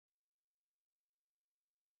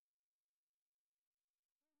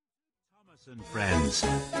Thomas and friends,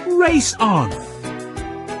 race on!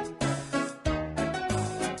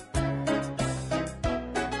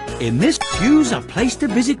 In this, choose a place to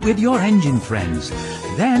visit with your engine friends.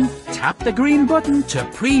 Then tap the green button to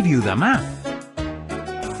preview the map.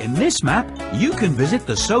 In this map, you can visit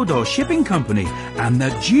the Sodor Shipping Company and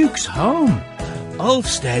the Duke's home,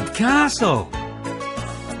 Ulfstead Castle.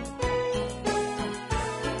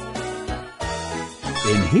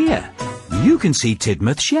 In here, you can see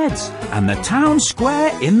Tidmouth Sheds and the town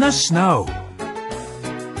square in the snow.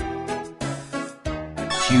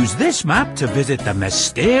 Choose this map to visit the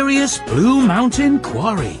mysterious Blue Mountain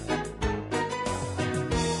Quarry.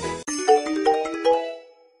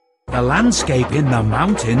 The landscape in the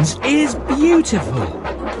mountains is beautiful.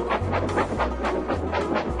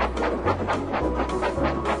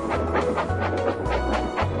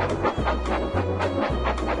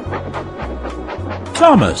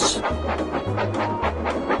 Thomas.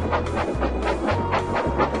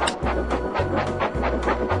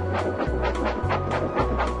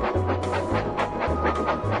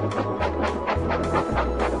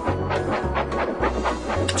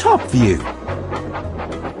 Top view.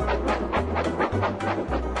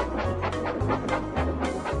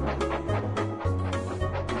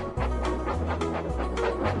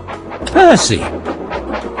 Percy.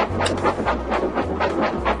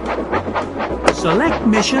 Select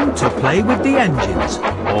mission to play with the engines,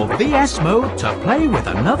 or VS mode to play with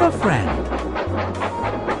another friend.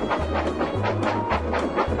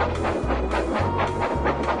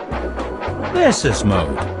 Versus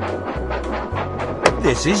mode.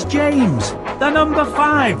 This is James, the number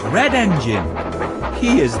 5 red engine.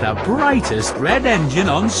 He is the brightest red engine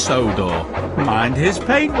on Sodor. Mind his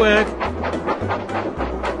paintwork.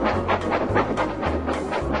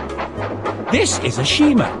 This is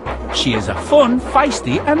Ashima. She is a fun,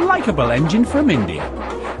 feisty and likeable engine from India,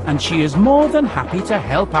 and she is more than happy to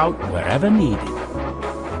help out wherever needed.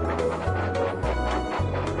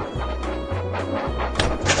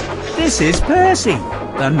 This is Percy,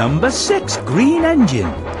 the number 6 green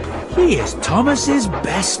engine. He is Thomas's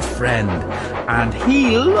best friend, and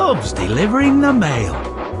he loves delivering the mail.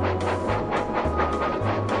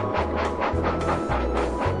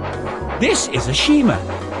 This is Ashima.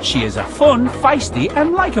 She is a fun, feisty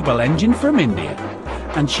and likeable engine from India,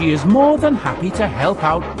 and she is more than happy to help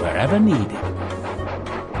out wherever needed.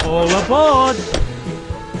 All aboard!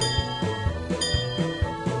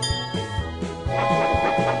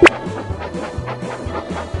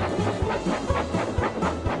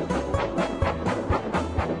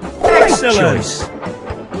 Excellent choice!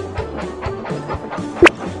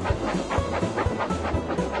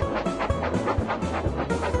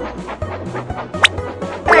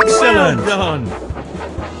 Excellent! Well done!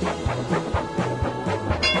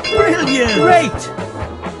 Brilliant! Great!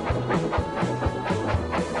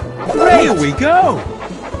 Here we go!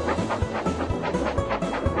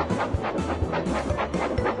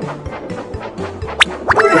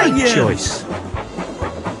 Brilliant! Great choice!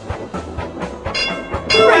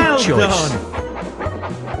 Great choice! Done.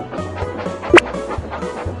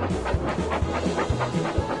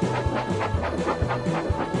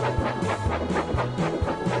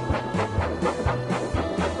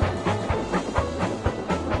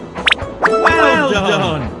 Well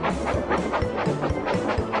done!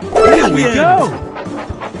 Here we go!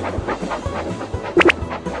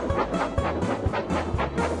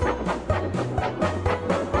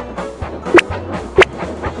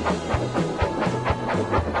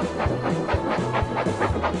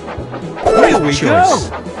 Here we go!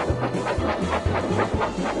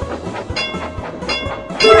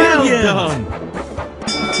 Well done!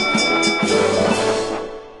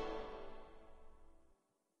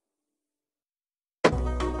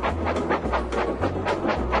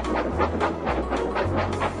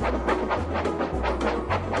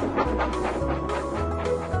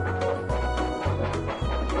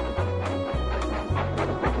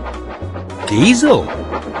 Diesel.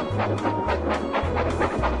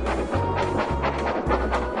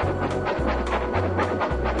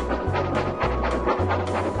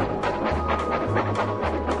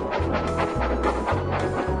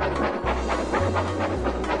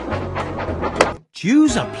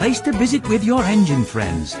 Choose a place to visit with your engine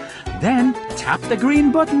friends. Then tap the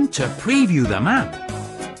green button to preview the map.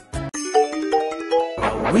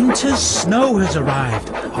 Winter's snow has arrived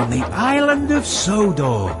on the Island of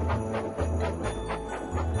Sodor.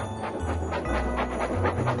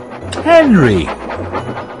 Henry.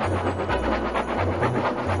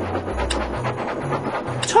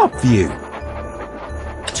 Top view.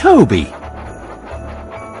 Toby.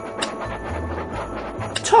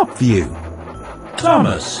 Top view.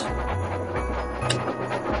 Thomas.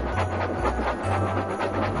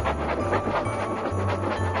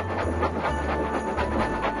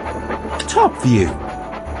 view.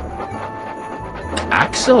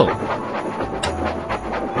 Axel.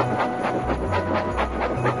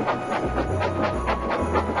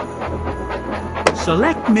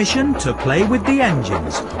 Select mission to play with the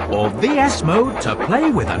engines, or VS mode to play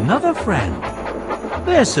with another friend.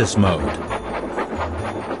 Versus mode.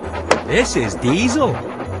 This is Diesel.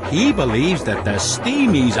 He believes that the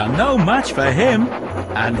steamies are no match for him,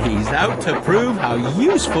 and he's out to prove how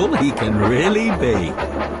useful he can really be.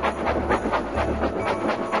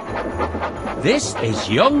 This is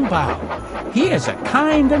Yong Bao. He is a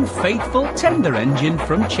kind and faithful tender engine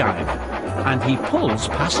from China, and he pulls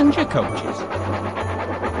passenger coaches.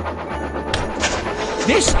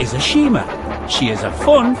 This is Ashima. She is a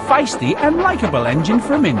fun, feisty and likeable engine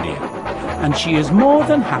from India, and she is more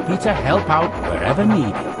than happy to help out wherever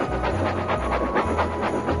needed.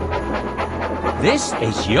 This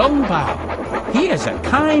is Yong Bao. He is a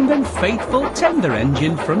kind and faithful tender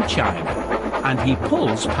engine from China, and he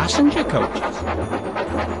pulls passenger coaches.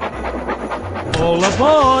 All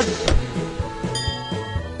aboard!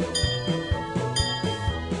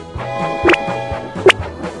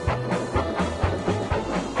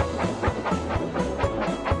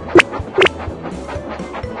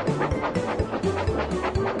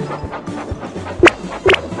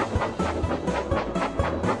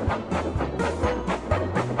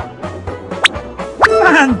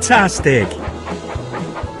 Fantastic!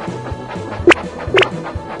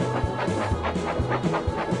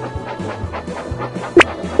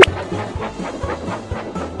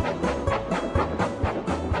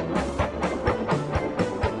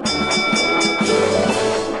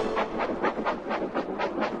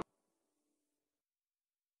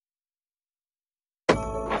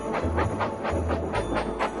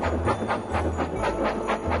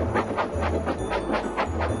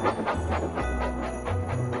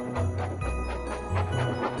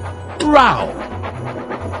 Raul.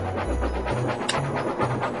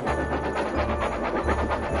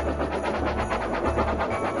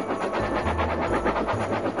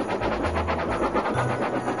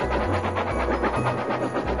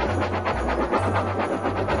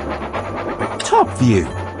 Top view.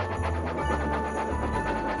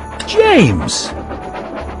 James.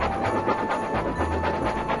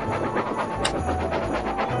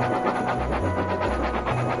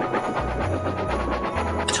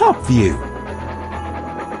 Top view.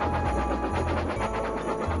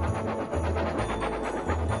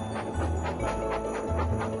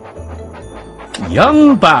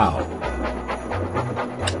 Yong Bao.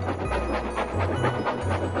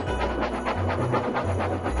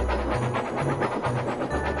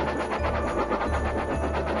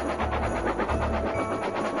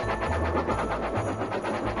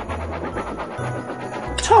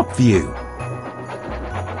 Top view.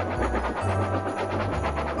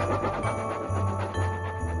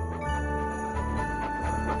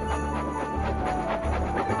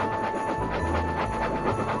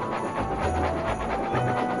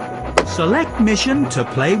 Select mission to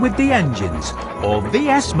play with the engines, or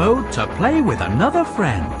VS mode to play with another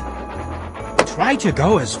friend. Try to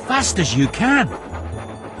go as fast as you can.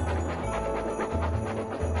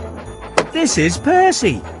 This is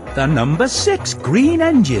Percy, the number 6 green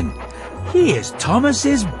engine. He is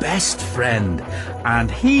Thomas's best friend,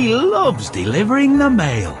 and he loves delivering the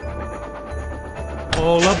mail.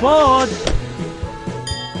 All aboard!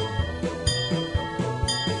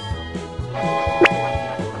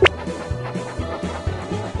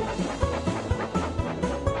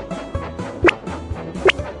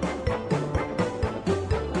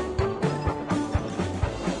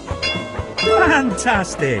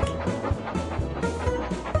 Fantastic!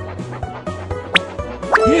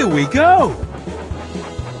 Here we go!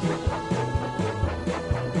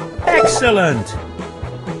 Excellent!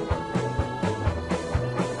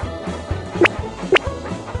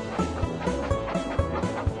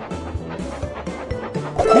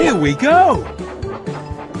 Here we go!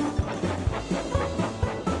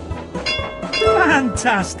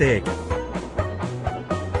 Fantastic!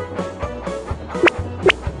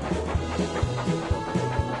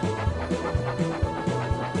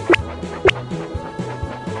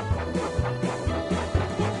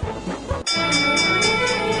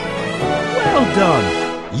 Well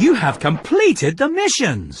done! You have completed the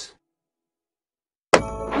missions!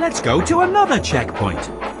 Let's go to another checkpoint.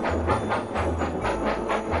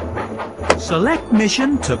 Select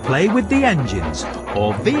mission to play with the engines,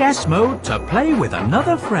 or VS mode to play with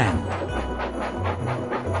another friend.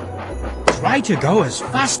 Try to go as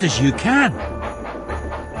fast as you can.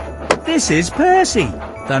 This is Percy,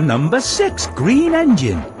 the number 6 green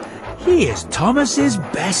engine. He is Thomas's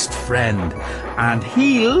best friend, and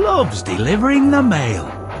he loves delivering the mail.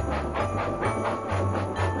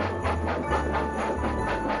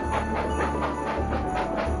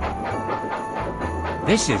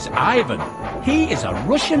 This is Ivan. He is a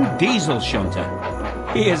Russian diesel shunter.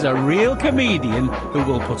 He is a real comedian who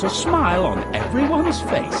will put a smile on everyone's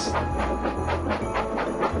face.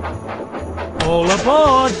 All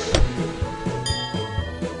aboard!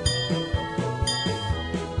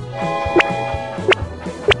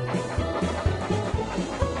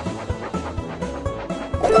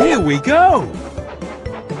 Here we go!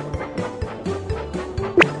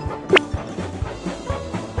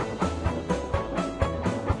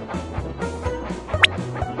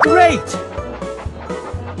 Great!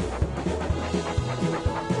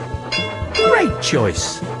 Great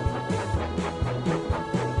choice!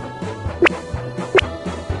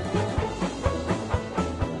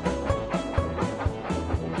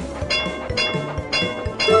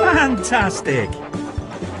 Fantastic!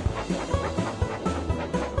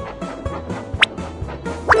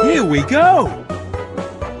 Here we go!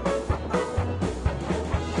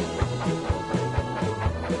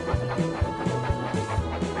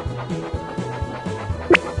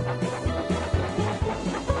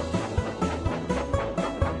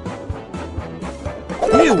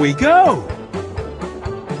 Here we go!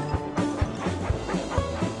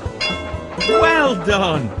 Well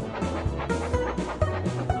done!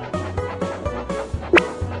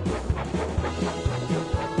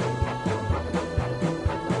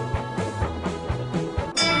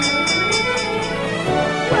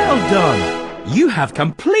 Well done! You have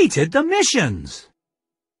completed the missions!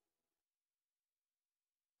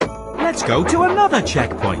 Let's go to another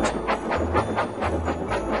checkpoint.